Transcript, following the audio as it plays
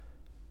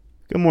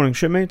Good morning,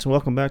 shipmates, and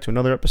welcome back to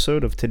another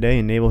episode of Today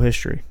in Naval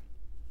History.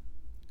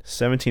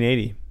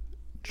 1780.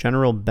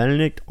 General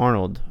Benedict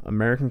Arnold,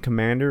 American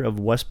commander of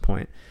West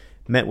Point,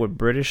 met with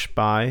British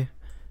spy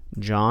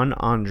John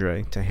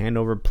Andre to hand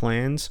over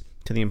plans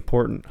to the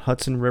important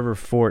Hudson River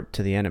fort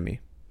to the enemy.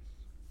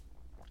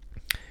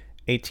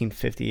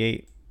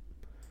 1858.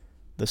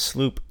 The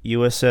sloop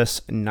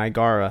USS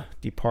Niagara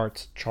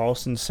departs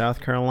Charleston,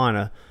 South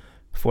Carolina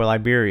for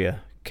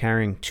Liberia,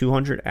 carrying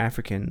 200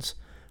 Africans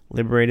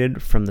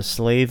liberated from the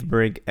slave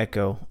brig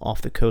Echo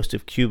off the coast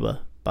of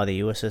Cuba by the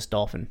USS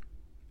Dolphin.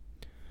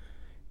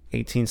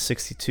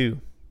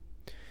 1862.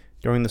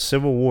 During the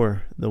Civil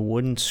War, the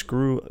wooden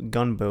screw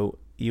gunboat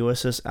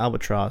USS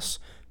Albatross,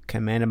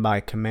 commanded by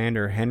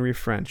Commander Henry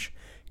French,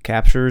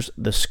 captures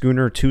the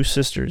schooner Two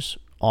Sisters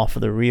off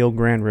of the Rio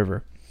Grande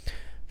River.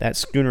 That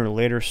schooner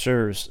later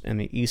serves in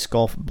the East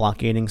Gulf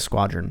Blockading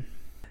Squadron.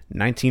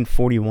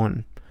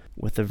 1941.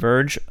 With the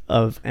verge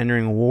of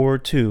entering World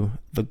War II,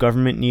 the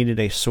government needed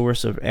a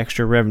source of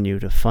extra revenue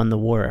to fund the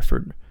war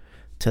effort.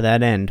 To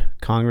that end,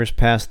 Congress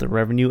passed the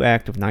Revenue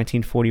Act of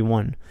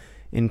 1941,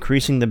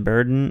 increasing the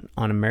burden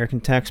on American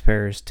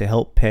taxpayers to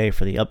help pay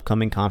for the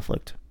upcoming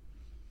conflict.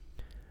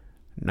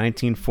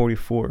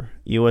 1944.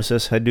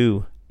 USS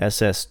Hadou,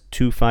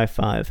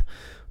 SS-255,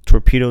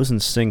 torpedoes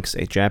and sinks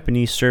a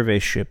Japanese survey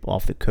ship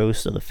off the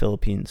coast of the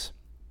Philippines.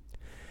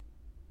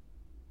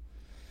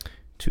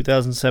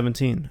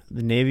 2017,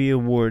 the Navy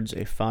awards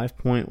a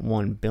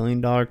 $5.1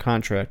 billion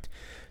contract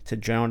to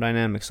General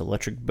Dynamics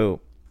Electric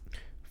Boat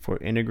for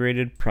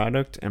integrated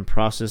product and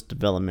process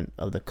development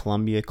of the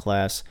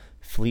Columbia-class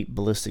Fleet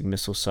Ballistic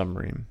Missile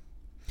Submarine.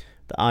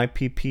 The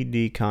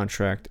IPPD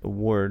contract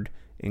award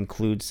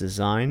includes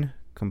design,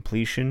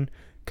 completion,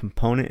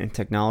 component and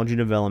technology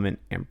development,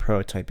 and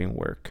prototyping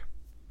work.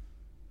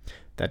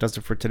 That does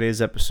it for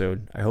today's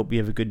episode. I hope you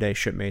have a good day,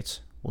 shipmates.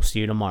 We'll see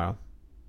you tomorrow.